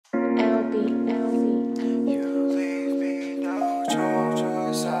leave me no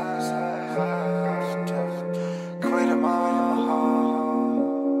choice, I have to quit them all.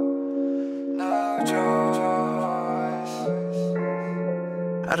 No choice.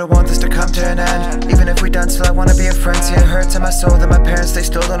 I don't want this to come to an end. Even if we done, still I wanna be a friend. See, it hurts in my soul that my parents, they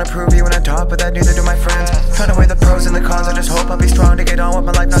still don't approve. You when I talk, but that neither do my friends. Trying to weigh the pros and the cons, I just hope I'll be strong to get on with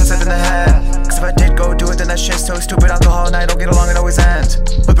my life, not sit in the head. Cause if I did go do it, then that shit's so stupid. Alcohol and I don't get along, it always ends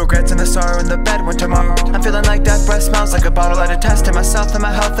with regrets and the sorrow in the bed when tomorrow I'm feeling like death breath smells like a bottle. I detested myself and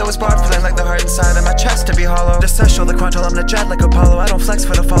my health that was barred. Feeling like the heart inside of my chest to be hollow. Just show the quantum, I'm the jet like Apollo. I don't flex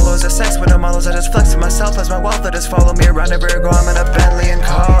for the follows, I sex with the models. I just flex for myself as my wealth that just follow me around everywhere I go. I'm in a Bentley and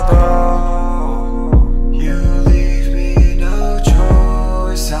Cabo. You leave me no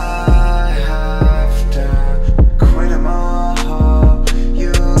choice, I have to quit them all.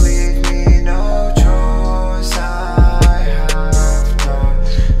 You leave me no choice, I have to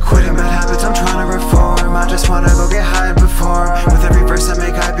quit them bad habits I'm trying to reform. I just wanna go get high and perform. With every verse I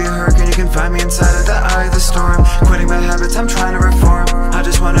make I be a hurricane. You can find me inside of the eye of the storm. Quitting bad habits I'm trying to reform. I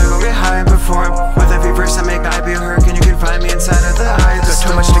just wanna go get high and perform. With every verse I make I be a hurricane. You can find me inside of the eye of the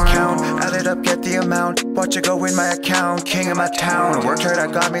storm. Got too much to count, add it up, get the amount. Watch it go in my account, king of my town. Worked hard, I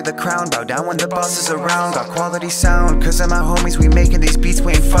got me the crown. Bow down when the boss is around. Got quality sound, cause of my homies, we making these beats,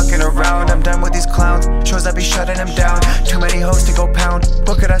 we ain't fucking around. I'm done with these clowns, shows I be shutting them down. Too many hoes to go pound.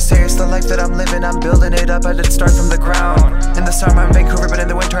 What could I say, it's the life that I'm living. I'm building it up, I did start from the ground. In the summer I'm in Vancouver, but in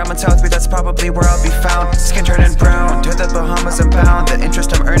the winter I'm in South Beach. That's probably where I'll be found. Skin turning brown, to the Bahamas I'm bound. The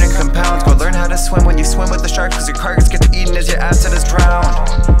interest I'm earning compounds. Go learn how to swim when you swim with the sharks, cause your carcass gets eaten as your asset is drowned.